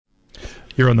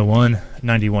You're on the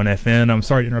 191 FM. I'm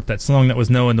sorry to interrupt that song. That was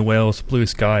Noah and the Whales, Blue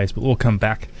Skies, but we'll come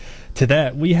back to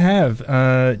that. We have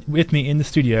with me in the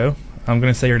studio, I'm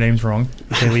going to say your names wrong.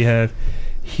 Okay, we have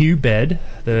Hugh Bed,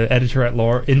 the editor at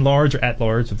large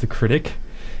of The Critic,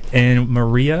 and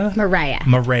Maria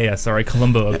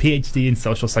Colombo, a PhD in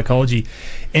social psychology.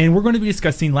 And we're going to be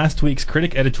discussing last week's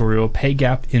Critic editorial, Pay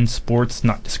Gap in Sports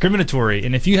Not Discriminatory.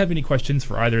 And if you have any questions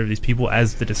for either of these people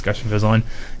as the discussion goes on,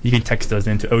 you can text us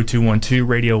into 0212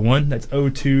 Radio 1. That's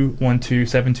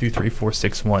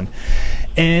 0212-723-461.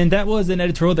 And that was an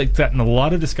editorial that's gotten a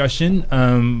lot of discussion,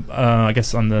 I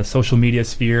guess, on the social media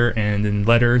sphere and in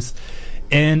letters.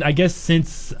 And I guess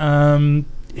since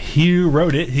Hugh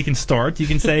wrote it, he can start. You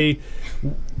can say,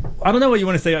 I don't know what you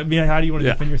want to say. I mean, how do you want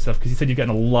to defend yourself? Because you said you've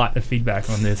gotten a lot of feedback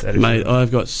on this editorial. Mate,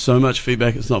 I've got so much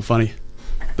feedback, it's not funny.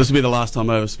 This will be the last time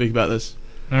I ever speak about this.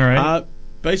 All right.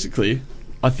 Basically,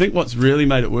 I think what's really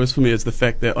made it worse for me is the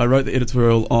fact that I wrote the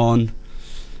editorial on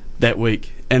that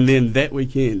week, and then that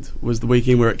weekend was the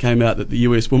weekend where it came out that the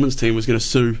US women's team was going to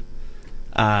sue,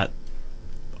 I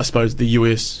suppose, the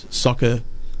US Soccer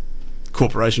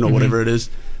Corporation or whatever it is,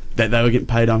 that they were getting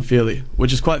paid unfairly,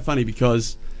 which is quite funny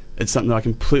because it's something I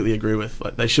completely agree with.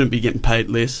 Like, they shouldn't be getting paid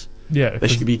less. Yeah, they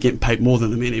should be getting paid more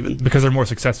than the men, even because they're more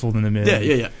successful than the men.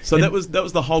 Yeah. So that was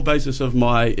the whole basis of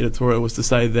my editorial, was to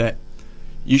say that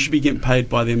you should be getting paid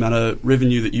by the amount of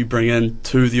revenue that you bring in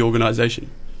to the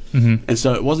organisation. Mm-hmm. And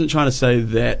so it wasn't trying to say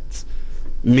that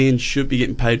men should be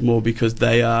getting paid more because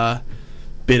they are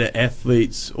better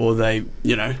athletes or they,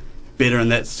 better in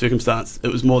that circumstance. It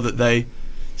was more that they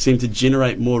seem to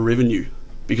generate more revenue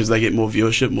because they get more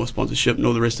viewership, more sponsorship and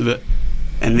all the rest of it,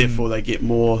 and therefore they get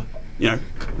more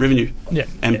revenue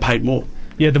and paid more.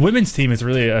 Yeah, the women's team is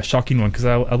really a shocking one because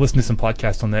I listened to some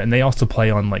podcasts on that, and they also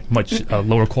play on much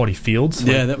lower quality fields.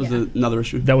 Yeah, that was another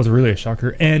issue. That was really a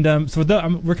shocker. And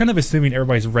we're kind of assuming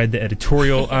everybody's read the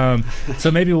editorial.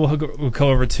 So maybe we'll go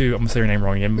over to, I'm going to say your name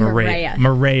wrong again,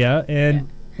 Maria. And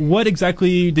what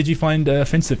exactly did you find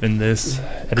offensive in this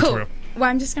editorial? Cool. Well,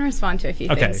 I'm just going to respond to a few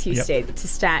things you said to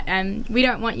start. We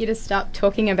don't want you to stop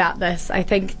talking about this. I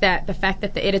think that the fact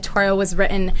that the editorial was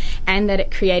written and that it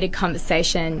created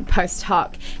conversation post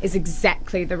hoc is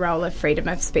exactly the role of freedom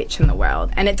of speech in the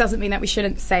world. And it doesn't mean that we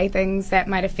shouldn't say things that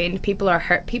might offend people or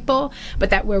hurt people, but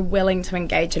that we're willing to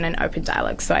engage in an open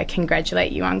dialogue. So I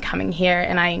congratulate you on coming here,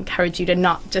 and I encourage you to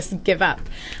not just give up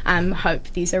hope.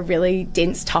 These are really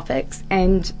dense topics,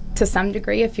 and to some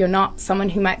degree, if you're not someone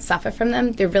who might suffer from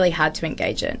them, they're really hard to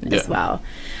engage in as well.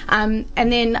 And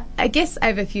then I guess I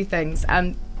have a few things.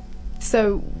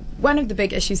 So one of the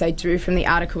big issues I drew from the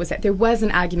article was that there was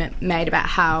an argument made about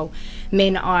how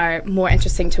men are more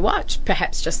interesting to watch,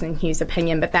 perhaps just in Hugh's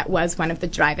opinion, but that was one of the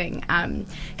driving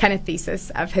kind of thesis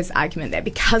of his argument, that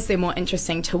because they're more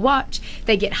interesting to watch,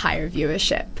 they get higher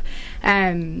viewership.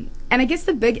 And I guess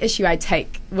the big issue I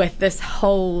take with this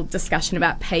whole discussion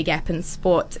about pay gap in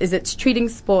sports is it's treating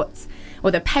sports,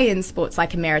 or the pay in sports,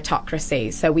 like a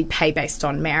meritocracy. So we pay based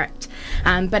on merit.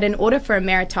 But in order for a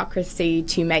meritocracy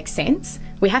to make sense,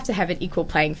 we have to have an equal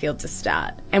playing field to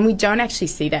start. And we don't actually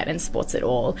see that in sports at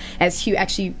all. As Hugh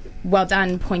actually well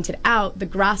done pointed out, the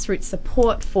grassroots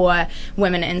support for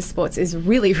women in sports is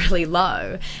really, really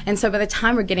low. And so by the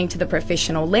time we're getting to the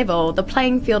professional level, the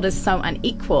playing field is so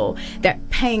unequal that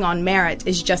paying on merit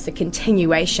is just a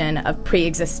continuation of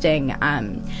pre-existing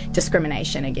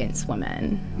discrimination against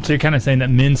women. So you're kind of saying that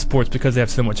men's sports, because they have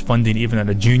so much funding, even at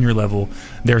a junior level,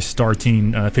 they're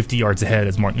starting 50 yards ahead,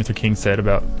 as Martin Luther King said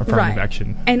about affirmative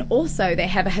action. And also they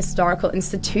have a historical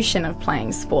institution of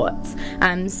playing sports.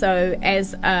 So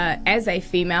as a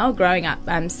female, growing up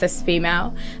cis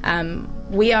female,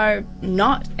 we are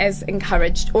not as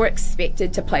encouraged or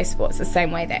expected to play sports the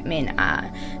same way that men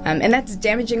are. And that's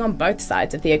damaging on both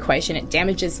sides of the equation. It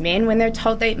damages men when they're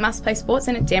told they must play sports,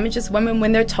 and it damages women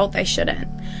when they're told they shouldn't.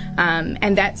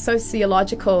 And that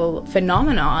sociological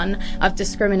phenomenon of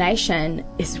discrimination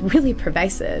is really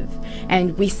pervasive.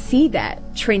 And we see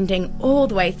that trending all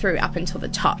the way through up until the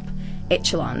top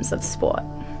echelons of sport.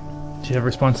 Do you have a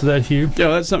response to that, Hugh? Yeah,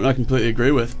 that's something I completely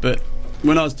agree with. But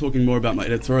when I was talking more about my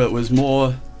editorial, it was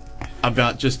more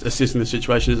about just assessing the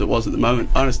situation as it was at the moment.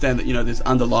 I understand that, there's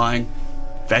underlying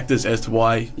factors as to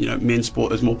why, men's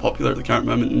sport is more popular at the current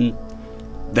moment, and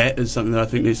that is something that I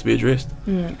think needs to be addressed.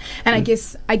 And I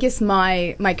guess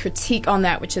my critique on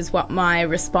that, which is what my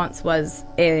response was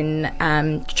in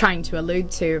trying to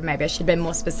allude to, maybe I should have been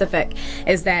more specific,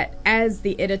 is that as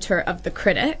the editor of The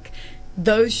Critic,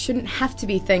 those shouldn't have to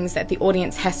be things that the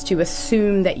audience has to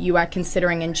assume that you are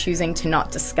considering and choosing to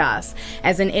not discuss.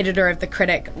 As an editor of The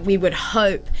Critic, we would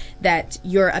hope that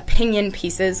your opinion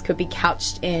pieces could be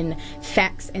couched in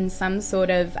facts and some sort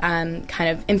of kind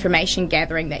of information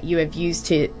gathering that you have used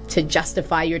to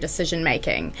justify your decision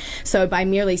making. So by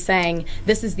merely saying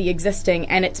this is the existing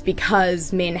and it's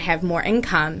because men have more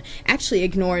income actually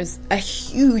ignores a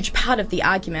huge part of the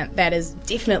argument that is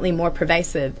definitely more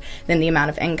pervasive than the amount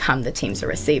of income the teams are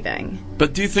receiving.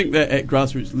 But do you think that at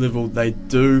grassroots level they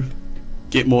do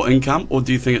get more income, or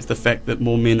do you think it's the fact that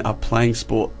more men are playing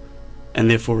sport and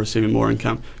therefore receiving more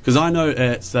income? Because I know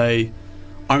I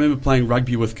remember playing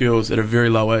rugby with girls at a very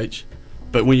low age,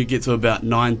 but when you get to about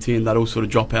 9, 10, they'd all sort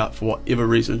of drop out for whatever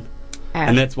reason.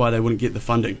 And that's why they wouldn't get the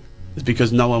funding. It's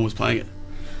because no one was playing it.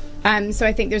 So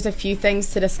I think there's a few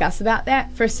things to discuss about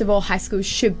that. First of all, high schools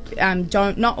should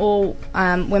not all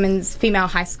female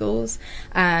high schools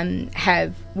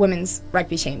have women's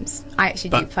rugby teams. I actually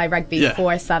do play rugby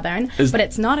for Southern, but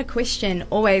it's not a question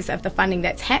always of the funding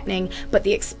that's happening, but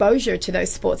the exposure to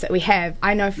those sports that we have.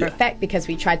 I know for a fact, because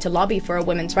we tried to lobby for a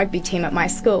women's rugby team at my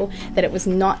school, that it was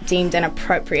not deemed an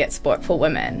appropriate sport for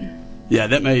women. Yeah,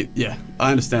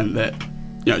 I understand that.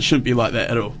 It shouldn't be like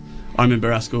that at all. I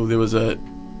remember our school, there was a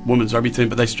women's rugby team,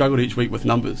 but they struggled each week with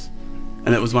numbers,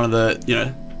 and that was one of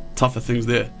the tougher things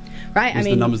there. Right,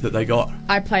 the numbers that they got.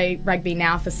 I play rugby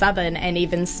now for Southern, and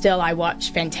even still I watch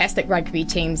fantastic rugby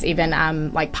teams, even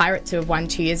like Pirates, who have won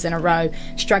 2 years in a row,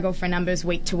 struggle for numbers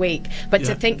week to week. But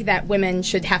to think that women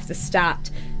should have to start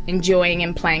enjoying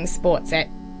and playing sports at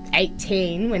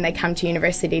 18 when they come to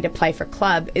university to play for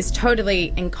club is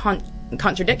totally in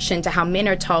contradiction to how men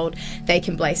are told they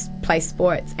can play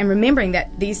sports. And remembering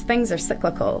that these things are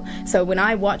cyclical. So when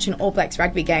I watch an All Blacks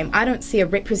rugby game, I don't see a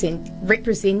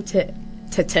representative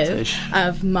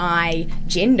of my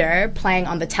gender playing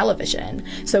on the television.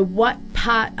 So what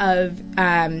part of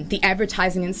the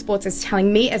advertising in sports is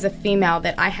telling me as a female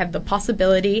that I have the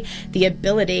possibility, the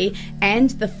ability,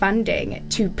 and the funding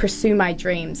to pursue my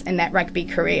dreams in that rugby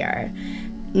career?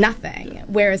 Nothing.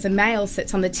 Whereas a male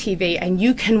sits on the TV and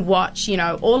you can watch,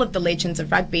 all of the legends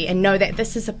of rugby and know that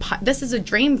this is a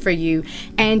dream for you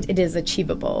and it is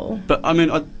achievable. But I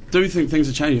do think things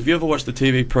are changing. Have you ever watched the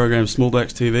TV program Small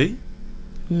Blacks TV?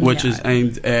 No. Which is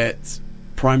aimed at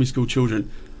primary school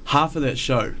children. Half of that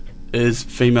show is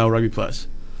female rugby players.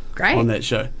 Great. On that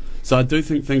show. So I do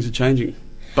think things are changing.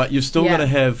 But you've still got to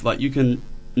have, you can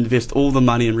invest all the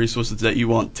money and resources that you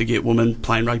want to get women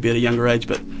playing rugby at a younger age,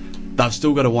 but they've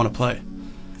still got to want to play,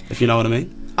 if you know what I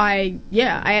mean. I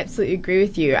absolutely agree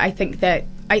with you. I think that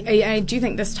I do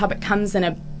think this topic comes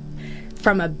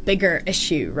from a bigger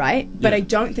issue, right? But I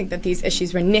don't think that these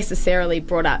issues were necessarily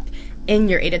brought up in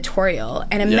your editorial.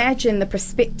 And imagine the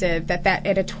perspective that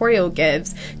editorial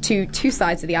gives to two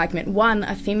sides of the argument. One,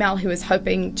 a female who is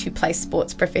hoping to play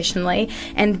sports professionally,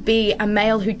 and B, a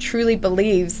male who truly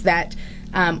believes that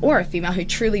or a female who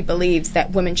truly believes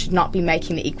that women should not be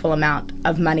making the equal amount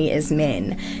of money as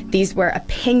men. These were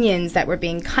opinions that were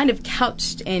being kind of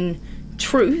couched in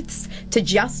truths to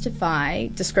justify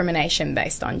discrimination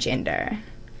based on gender.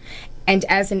 And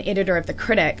as an editor of The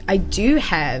Critic, I do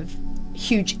have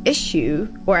huge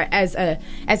issue, or as a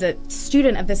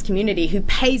student of this community who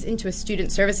pays into a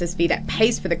student services fee that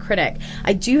pays for The Critic,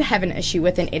 I do have an issue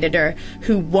with an editor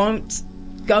who won't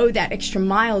go that extra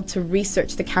mile to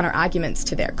research the counter arguments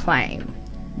to their claim.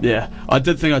 Yeah, I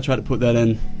did think I tried to put that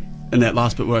in that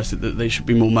last bit where I said that there should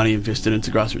be more money invested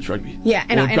into grassroots rugby. Yeah,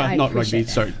 I not rugby,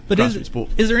 sorry, but grassroots sport.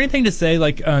 Is there anything to say,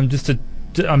 just to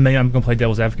I'm going to play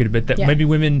devil's advocate a bit, that maybe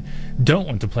women don't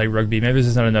want to play rugby? Maybe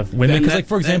there's not enough women. Because,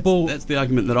 for example, that's the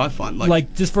argument that I find.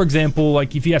 Just for example,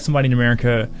 if you have somebody in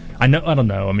America, I don't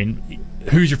know.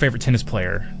 Who's your favorite tennis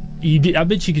player? I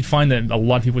bet you could find that a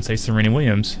lot of people would say Serena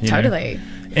Williams. Totally.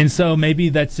 And so maybe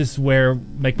that's just where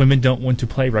women don't want to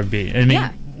play rugby.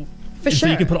 For sure. So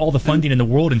you could put all the funding in the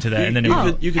world into that, and then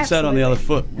you could say it on the other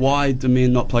foot. Why do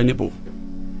men not play netball?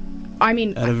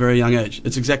 At a very young age,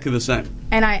 it's exactly the same.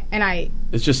 And I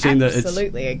it's just seen that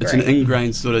absolutely agree. It's an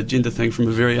ingrained sort of gender thing from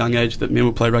a very young age that men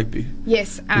will play rugby.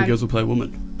 Yes, and girls will play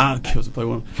women. Girls will play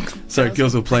women. So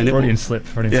girls will play netball. Freudian slip.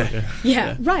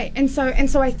 Yeah, right. And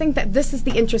so I think that this is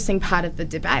the interesting part of the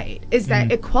debate, is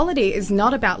that equality is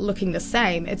not about looking the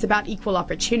same, it's about equal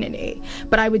opportunity.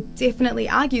 But I would definitely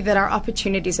argue that our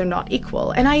opportunities are not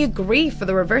equal, and I agree for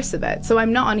the reverse of it. So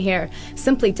I'm not on here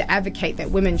simply to advocate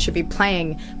that women should be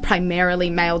playing primarily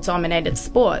male-dominated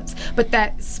sports, but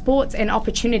that sports and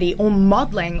opportunity, or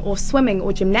modelling, or swimming,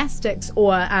 or gymnastics,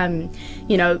 or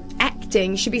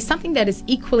acting should be something that is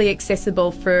equal equally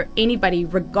accessible for anybody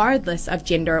regardless of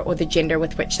gender or the gender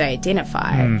with which they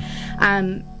identify.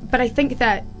 But I think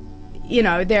that, you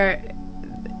know,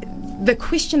 the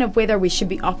question of whether we should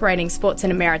be operating sports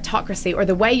in a meritocracy, or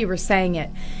the way you were saying it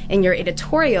in your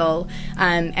editorial,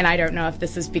 and I don't know if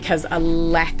this is because a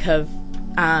lack of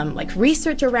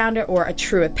research around it or a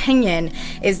true opinion,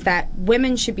 is that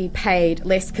women should be paid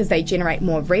less because they generate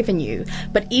more revenue.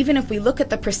 But even if we look at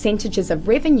the percentages of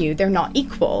revenue, they're not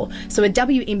equal. So a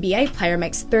WNBA player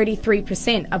makes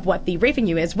 33% of what the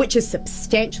revenue is, which is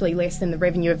substantially less than the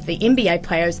revenue of the NBA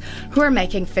players, who are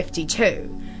making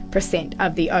 52%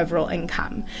 of the overall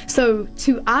income. So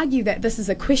to argue that this is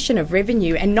a question of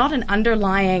revenue and not an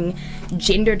underlying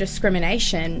gender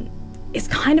discrimination is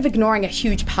kind of ignoring a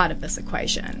huge part of this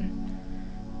equation.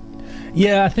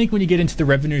 Yeah, I think when you get into the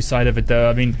revenue side of it, though,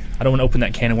 I mean, I don't want to open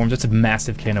that can of worms. That's a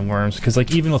massive can of worms, because,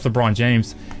 like, even with LeBron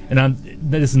James, and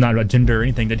this is not about gender or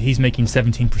anything, that he's making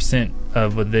 17%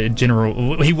 of the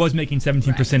general. He was making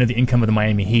 17% of the income of the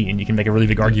Miami Heat, and you can make a really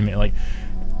big argument. Like,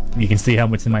 you can see how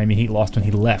much the Miami Heat lost when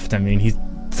he left. I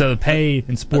mean, so the pay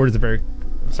in sport is a very.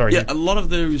 Sorry. Yeah, a lot of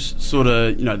those sort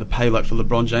of, you know, the pay, like for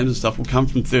LeBron James and stuff, will come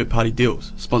from third-party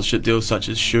deals, sponsorship deals such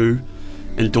as shoe,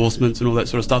 endorsements and all that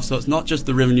sort of stuff. So it's not just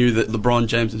the revenue that LeBron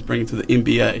James is bringing to the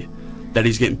NBA that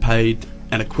he's getting paid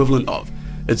an equivalent of.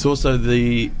 It's also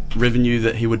the revenue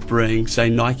that he would bring, say,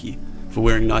 Nike, for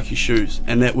wearing Nike shoes,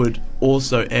 and that would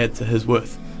also add to his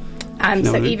worth.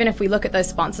 So even if we look at those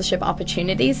sponsorship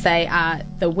opportunities,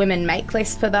 the women make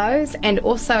less for those, and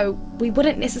also we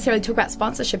wouldn't necessarily talk about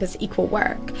sponsorship as equal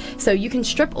work. So you can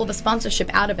strip all the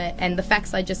sponsorship out of it, and the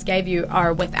facts I just gave you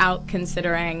are without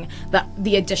considering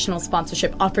the additional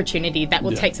sponsorship opportunity that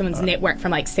will take someone's network from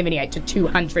like $78 to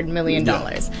 $200 million.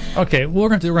 Okay, well, we're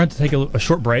going to take a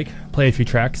short break, play a few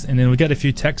tracks, and then we got a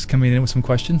few texts coming in with some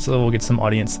questions, so we'll get some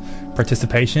audience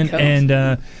participation. Cool.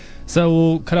 And so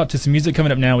we'll cut out to some music.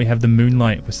 Coming up now, we have The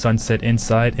Moonlight with Sunset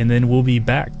Inside, and then we'll be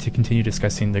back to continue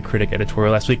discussing the Critic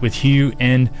editorial last week with Hugh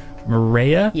and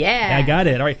Maria. Yeah, I got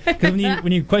it. All right, because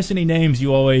when you questioning names,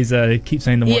 you always keep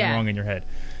saying the one wrong in your head.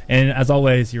 And as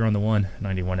always, you're on the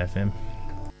 191 FM.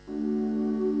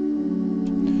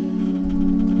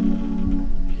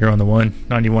 You're on the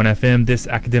 191 FM. This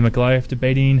academic life,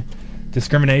 debating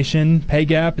discrimination, pay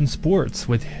gap in sports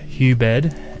with Hugh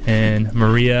Bed and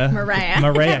Maria. I'm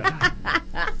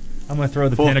going to throw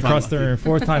the pen across there.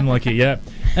 Fourth time lucky, yep.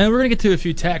 And we're going to get to a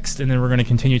few texts, and then we're going to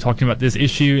continue talking about this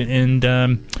issue. And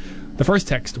the first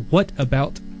text, what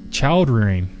about child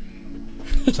rearing?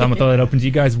 So I'm going to throw that open to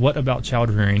you guys. What about child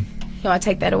rearing? You want to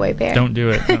take that away, Bear? Don't do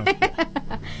it. No.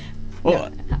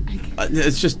 Well,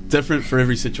 it's just different for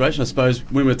every situation. I suppose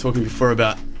when we were talking before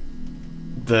about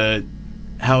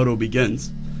how it all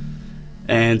begins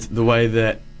and the way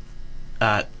that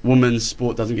women's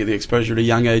sport doesn't get the exposure at a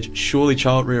young age, surely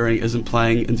child rearing isn't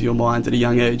playing into your mind at a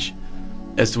young age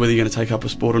as to whether you're going to take up a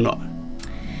sport or not.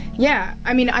 Yeah,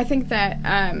 I mean, I think that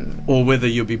or whether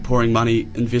you'll be pouring money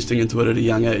investing into it at a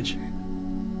young age.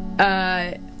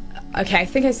 Okay, I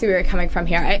think I see where you're coming from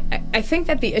here. I think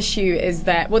that the issue is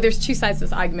that, well, there's two sides to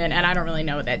this argument, and I don't really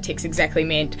know what that text exactly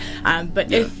meant. But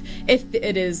if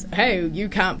it is, hey, you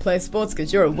can't play sports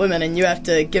because you're a woman and you have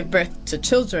to give birth to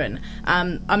children,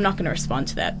 I'm not going to respond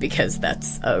to that because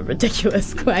that's a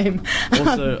ridiculous claim.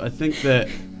 Also, I think that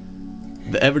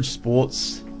the average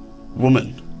sports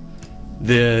woman,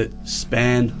 their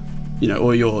span,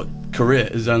 or your career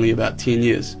is only about 10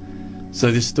 years. So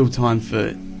there's still time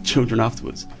for children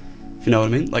afterwards. If you know what I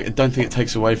mean? Like, I don't think it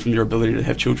takes away from your ability to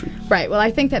have children. Right. Well, I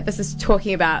think that this is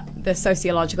talking about the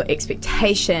sociological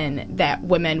expectation that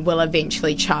women will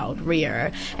eventually child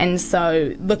rear. And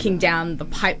so looking down the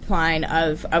pipeline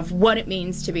of what it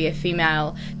means to be a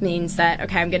female means that,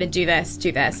 okay, I'm going to do this.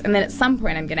 And then at some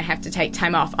point I'm going to have to take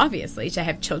time off, obviously, to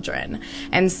have children.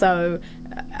 And so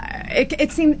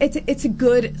it seems it's a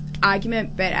good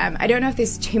argument, but I don't know if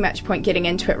there's too much point getting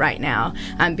into it right now,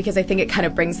 because I think it kind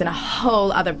of brings in a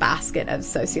whole other basket of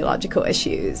sociological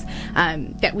issues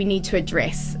that we need to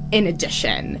address in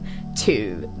addition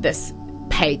to this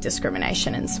paid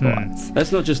discrimination in sports.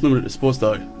 That's not just limited to sports,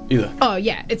 though, either. Oh,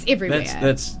 yeah, it's everywhere.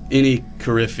 That's any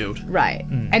career field. Right,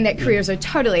 and that careers are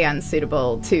totally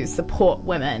unsuitable to support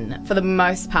women, for the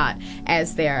most part,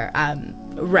 as they're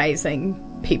raising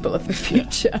people of the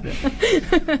future.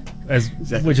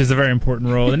 Which is a very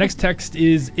important role. The next text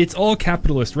is, it's all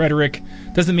capitalist rhetoric.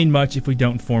 Doesn't mean much if we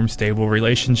don't form stable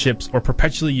relationships or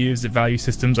perpetually use the value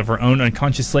systems of our own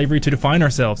unconscious slavery to define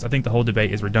ourselves. I think the whole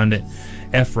debate is redundant.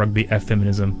 F rugby, F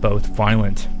feminism, both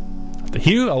violent.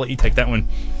 Hugh, I'll let you take that one.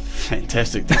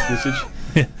 Fantastic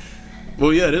message.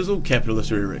 Well, yeah, it is all capitalist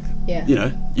rhetoric. Yeah.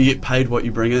 You get paid what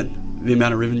you bring in. the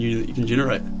amount of revenue that you can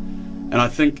generate. And I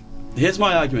think, here's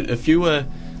my argument. If you were,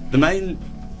 the main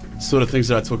sort of things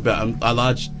that I talk about are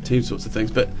large team sorts of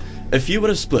things, but if you were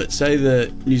to split, say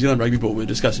the New Zealand Rugby Board, we were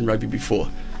discussing rugby before,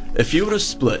 if you were to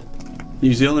split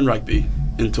New Zealand Rugby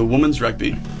into women's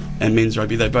rugby and men's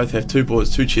rugby, they both have two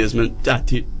boards, two chairmen,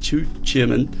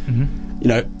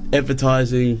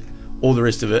 advertising, all the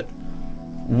rest of it,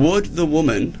 would the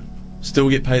woman still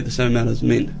get paid the same amount as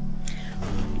men?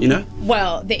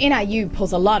 Well, the NRU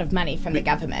pulls a lot of money from the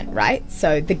government, right?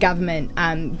 So the government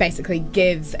basically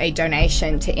gives a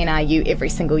donation to NRU every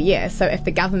single year. So if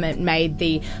the government made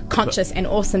the conscious and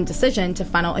awesome decision to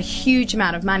funnel a huge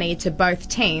amount of money to both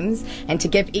teams and to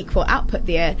give equal output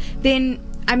there, then,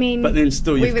 I mean... But then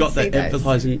still, you've got that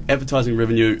advertising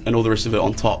revenue and all the rest of it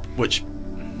on top, which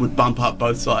would bump up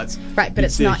both sides. Right, but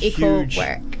it's not equal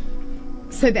work.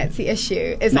 So that's the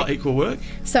issue. It's not equal work?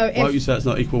 So why would you say it's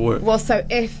not equal work? Well,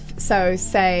 if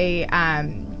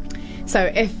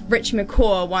Rich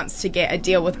McCaw wants to get a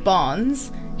deal with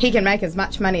Bonds, he can make as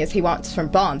much money as he wants from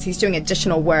Bonds. He's doing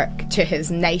additional work to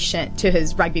his nation, to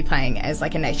his rugby playing as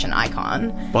like a nation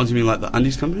icon. Bonds, you mean like the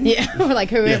undies company? Yeah, or like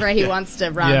whoever he wants to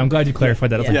run. Yeah, I'm glad you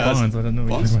clarified that. I was like, Bonds. I don't know.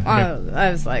 Bonds.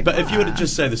 I was like, but if you were to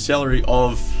just say the salary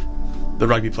of the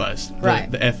rugby players,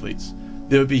 the athletes,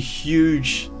 there would be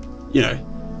huge,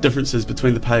 differences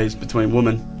between the pays between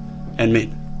women and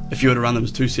men if you were to run them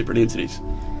as two separate entities.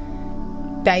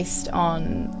 Based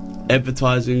on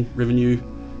advertising, revenue,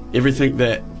 everything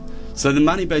that... So the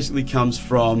money basically comes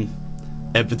from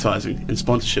advertising and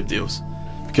sponsorship deals,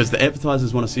 because the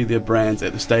advertisers want to see their brands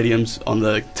at the stadiums, on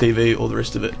the TV, all the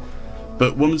rest of it.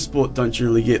 But women's sport don't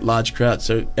generally get large crowds,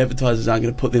 so advertisers aren't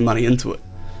going to put their money into it,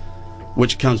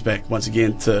 which comes back once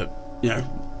again to,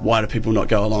 why do people not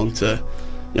go along to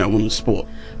women's sport?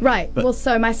 Right. Well,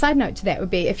 so my side note to that would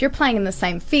be, if you're playing in the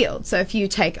same field, so if you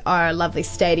take our lovely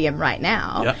stadium right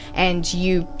now and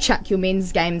you chuck your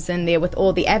men's games in there with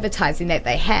all the advertising that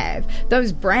they have,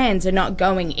 those brands are not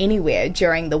going anywhere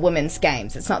during the women's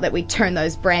games. It's not that we turn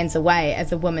those brands away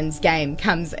as a women's game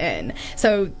comes in.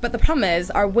 So, but the problem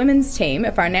is, our women's team,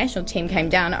 if our national team came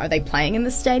down, are they playing in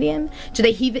the stadium? Do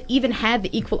they even have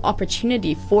the equal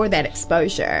opportunity for that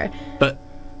exposure? But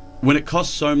when it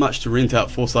costs so much to rent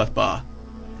out Forsyth Bar,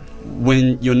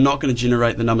 when you're not going to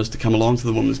generate the numbers to come along to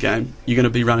the women's game, you're going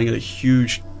to be running at a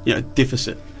huge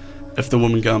deficit if the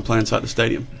women go and play inside the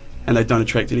stadium and they don't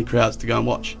attract any crowds to go and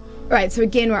watch. Right, so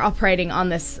again, we're operating on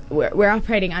this, we're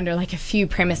operating under like a few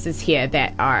premises here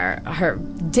that are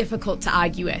difficult to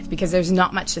argue with, because there's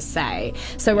not much to say.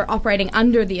 So we're operating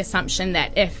under the assumption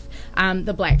that if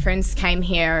the Black Ferns came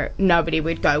here, nobody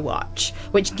would go watch,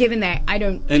 which, given that I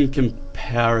don't... In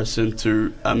comparison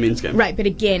to a men's game. Right, but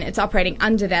again, it's operating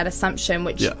under that assumption,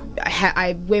 which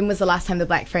when was the last time the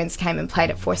Black Ferns came and played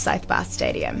at Forsyth Bar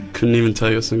Stadium? Couldn't even tell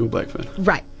you a single Black Fern.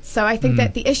 Right. So I think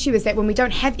that the issue is that when we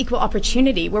don't have equal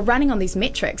opportunity, we're running on these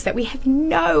metrics that we have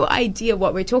no idea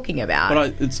what we're talking about.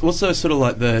 But it's also sort of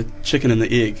like the chicken and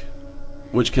the egg,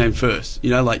 which came first.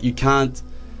 You can't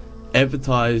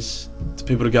advertise to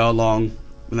people to go along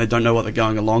when they don't know what they're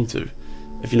going along to,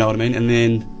 if you know what I mean. And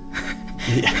then...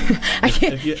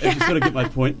 if you sort of get my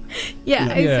point.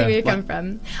 I see where you come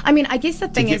from. I mean, I guess the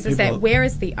thing is that where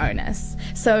is the onus?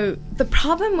 So the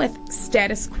problem with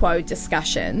status quo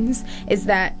discussions is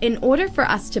that in order for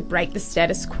us to break the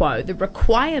status quo, the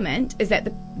requirement is that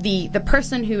the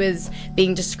person who is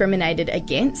being discriminated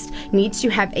against needs to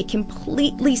have a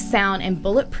completely sound and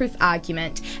bulletproof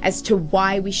argument as to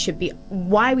why we should be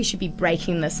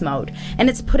breaking this mold. And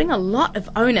it's putting a lot of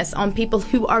onus on people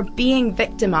who are being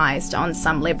victimized on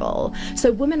some level.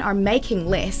 So women are making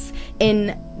less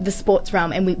in the sports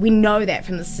realm, and we know that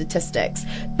from the statistics,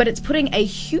 but it's putting a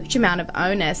huge amount of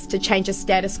onus to change a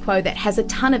status quo that has a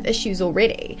ton of issues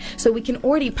already. So we can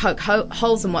already poke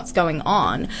holes in what's going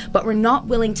on, but we're not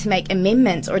willing to make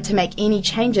amendments or to make any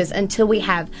changes until we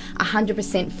have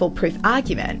 100% foolproof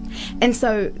argument. And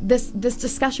so this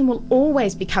discussion will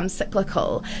always become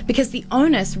cyclical, because the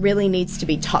onus really needs to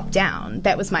be top down.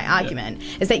 That was my argument,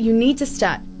 is that you need to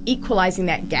start equalizing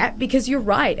that gap, because you're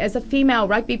right, as a female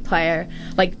rugby player,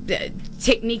 like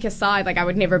technique aside, like I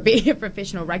would never be a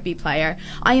professional rugby player,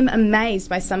 I am amazed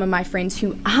by some of my friends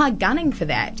who are gunning for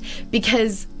that,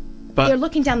 because they're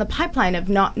looking down the pipeline of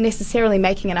not necessarily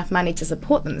making enough money to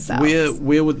support themselves.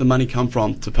 Where would the money come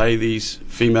from to pay these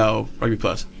female rugby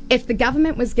players? If the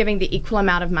government was giving the equal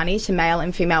amount of money to male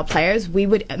and female players, we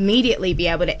would immediately be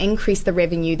able to increase the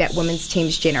revenue that women's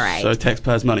teams generate. So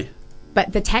taxpayers' money.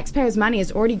 But the taxpayers' money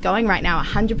is already going right now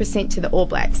 100% to the All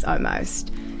Blacks almost.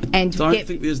 And I don't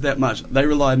think there's that much. They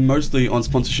rely mostly on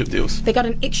sponsorship deals. They got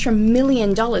an extra $1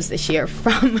 million this year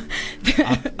from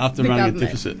after the running government. a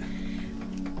deficit.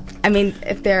 I mean,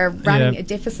 if they're running a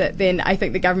deficit, then I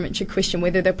think the government should question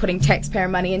whether they're putting taxpayer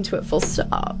money into it full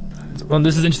stop. Well,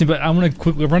 this is interesting, but I want to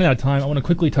quickly, we're running out of time. I want to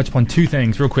quickly touch upon two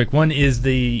things real quick. One is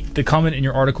the comment in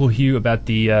your article, Hugh, about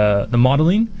the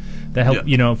modeling that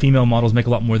help female models make a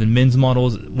lot more than men's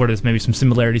models, where there's maybe some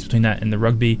similarities between that and the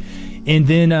rugby. And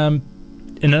then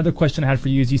another question I had for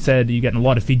you is, you said you getting a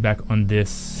lot of feedback on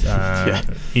this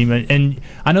email, and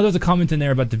I know there's a comment in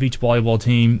there about the beach volleyball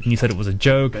team, and you said it was a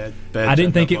joke. Bad I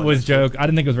didn't think it was a joke. I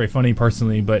didn't think it was very funny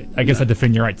personally, but I guess I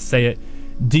defend your right to say it.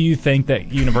 Do you think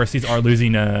that universities are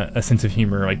losing a sense of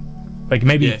humor? Like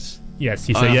maybe yes. Yes,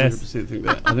 you say yes. 100% think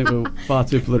that. I think we're far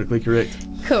too politically correct.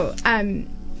 Cool.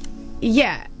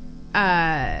 Yeah.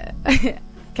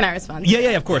 Can I respond? Yeah,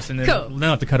 of course. And then we'll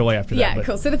have to cut away after that. Yeah,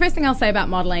 cool. So the first thing I'll say about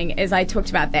modelling is I talked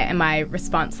about that in my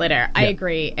response letter. I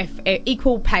agree. If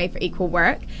equal pay for equal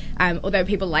work, although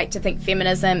people like to think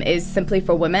feminism is simply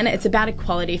for women, it's about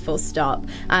equality full stop.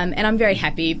 And I'm very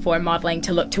happy for modelling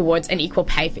to look towards an equal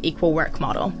pay for equal work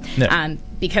model. Yeah.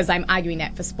 Because I'm arguing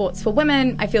that for sports for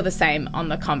women, I feel the same on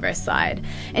the converse side.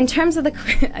 In terms of the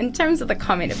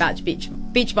comment about beach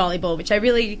volleyball, which I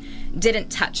really didn't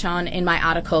touch on in my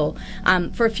article,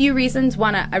 for a few reasons.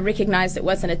 One, I recognise it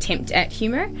was an attempt at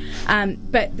humour,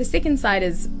 but the second side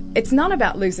is it's not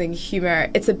about losing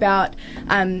humour. It's about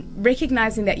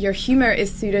recognising that your humour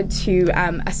is suited to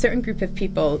a certain group of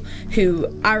people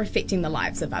who are affecting the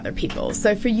lives of other people.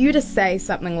 So for you to say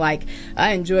something like,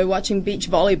 I enjoy watching beach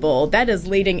volleyball, that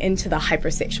is leading into the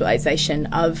hypersexualization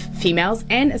of females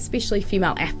and especially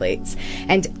female athletes.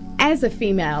 And as a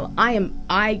female,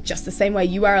 I just the same way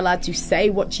you are allowed to say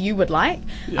what you would like,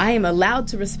 I am allowed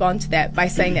to respond to that by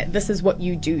saying that this is what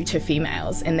you do to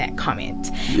females in that comment.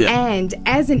 And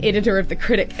as an editor of The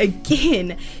Critic,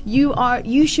 again,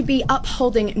 you should be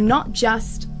upholding not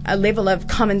just a level of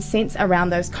common sense around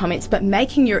those comments, but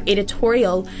making your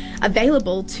editorial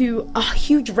available to a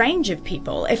huge range of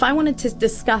people. If I wanted to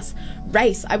discuss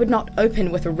race, I would not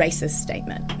open with a racist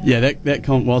statement. Yeah, that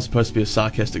comment was supposed to be a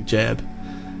sarcastic jab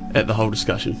at the whole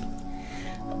discussion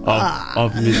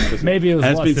of music. Maybe it was.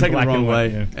 And it's been taken the wrong way,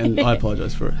 yeah. and I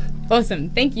apologise for it.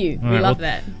 Awesome, thank you. We love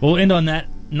that. We'll end on that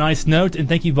nice note, and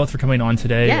thank you both for coming on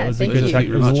today. Yeah, it was thank you.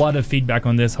 There was a lot of feedback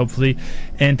on this, hopefully,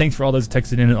 and thanks for all those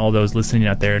texted in and all those listening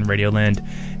out there in Radioland.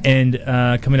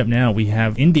 And coming up now, we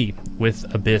have Indy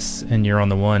with Abyss, and you're on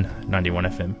the 91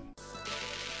 FM.